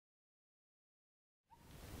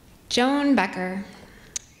Joan Becker.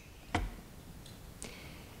 A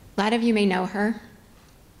lot of you may know her.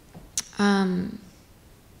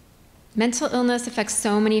 Mental illness affects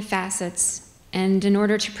so many facets, and in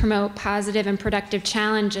order to promote positive and productive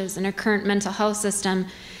challenges in our current mental health system,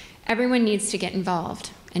 everyone needs to get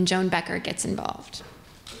involved, and Joan Becker gets involved.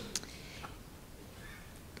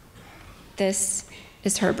 This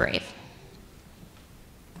is her brave.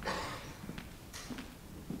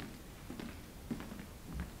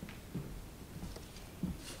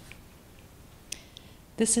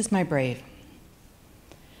 This is my brave.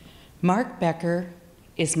 Mark Becker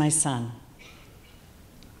is my son.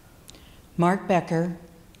 Mark Becker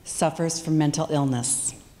suffers from mental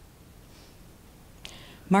illness.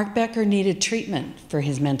 Mark Becker needed treatment for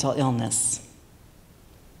his mental illness.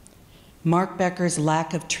 Mark Becker's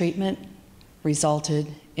lack of treatment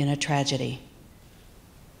resulted in a tragedy.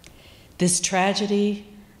 This tragedy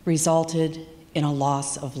resulted in a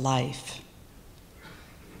loss of life.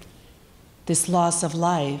 This loss of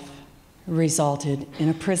life resulted in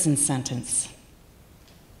a prison sentence.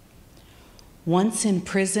 Once in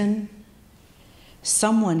prison,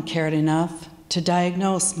 someone cared enough to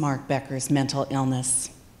diagnose Mark Becker's mental illness.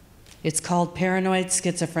 It's called paranoid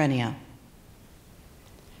schizophrenia.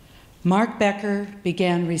 Mark Becker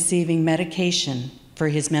began receiving medication for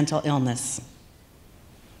his mental illness.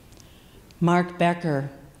 Mark Becker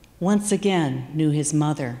once again knew his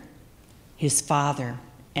mother, his father,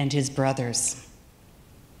 and his brothers.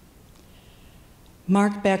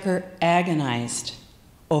 Mark Becker agonized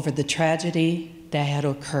over the tragedy that had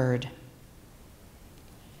occurred.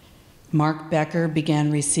 Mark Becker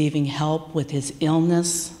began receiving help with his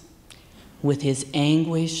illness, with his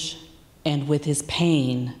anguish, and with his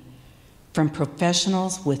pain from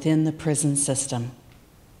professionals within the prison system.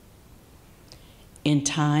 In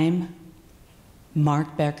time,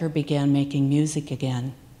 Mark Becker began making music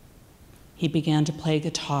again. He began to play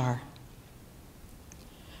guitar.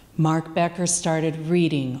 Mark Becker started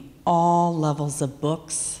reading all levels of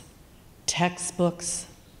books, textbooks,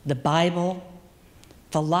 the Bible,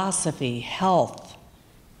 philosophy, health,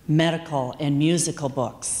 medical, and musical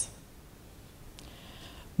books.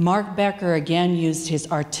 Mark Becker again used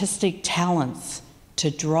his artistic talents to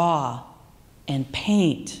draw and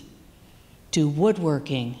paint, do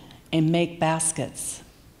woodworking, and make baskets.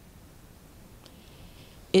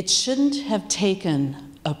 It shouldn't have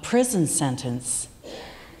taken a prison sentence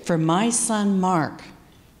for my son Mark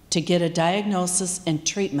to get a diagnosis and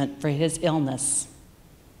treatment for his illness.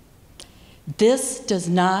 This does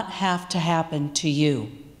not have to happen to you.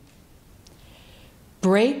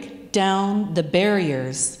 Break down the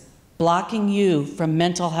barriers blocking you from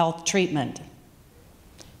mental health treatment.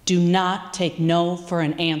 Do not take no for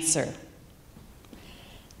an answer.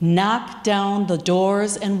 Knock down the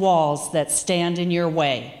doors and walls that stand in your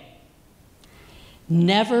way.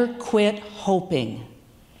 Never quit hoping.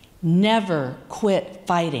 Never quit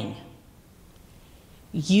fighting.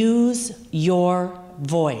 Use your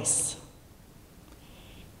voice.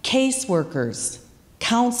 Caseworkers,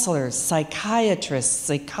 counselors, psychiatrists,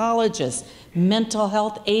 psychologists, mental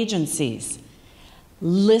health agencies,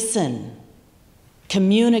 listen,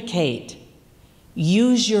 communicate,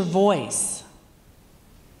 use your voice.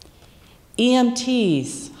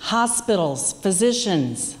 EMTs, hospitals,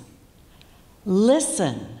 physicians,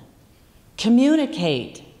 listen,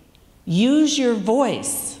 communicate, use your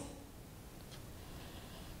voice.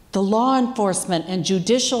 The law enforcement and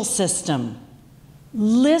judicial system,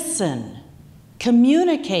 listen,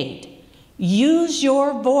 communicate, use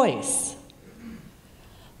your voice.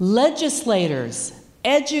 Legislators,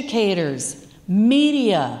 educators,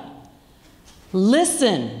 media,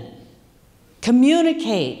 listen,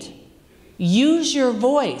 communicate, use your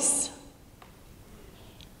voice.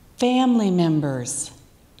 Family members,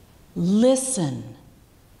 listen,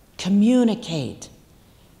 communicate,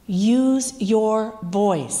 use your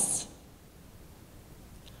voice.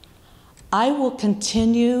 I will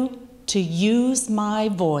continue to use my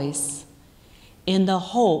voice in the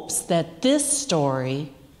hopes that this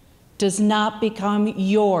story does not become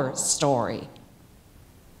your story.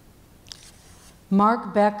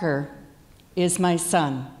 Mark Becker is my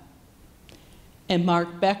son, and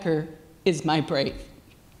Mark Becker is my brave.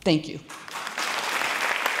 Thank you.